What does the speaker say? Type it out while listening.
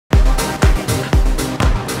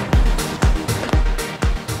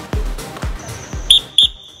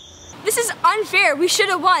This is unfair. We should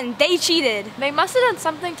have won. They cheated. They must have done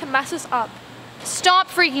something to mess us up. Stop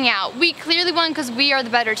freaking out. We clearly won because we are the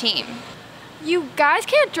better team. You guys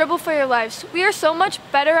can't dribble for your lives. We are so much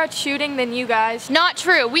better at shooting than you guys. Not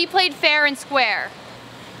true. We played fair and square.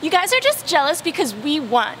 You guys are just jealous because we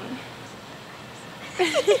won.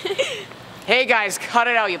 Hey guys, cut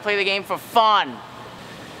it out. You play the game for fun.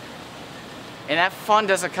 And that fun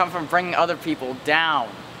doesn't come from bringing other people down.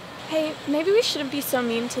 Hey, maybe we shouldn't be so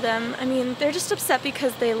mean to them. I mean, they're just upset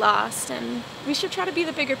because they lost, and we should try to be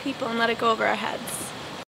the bigger people and let it go over our heads.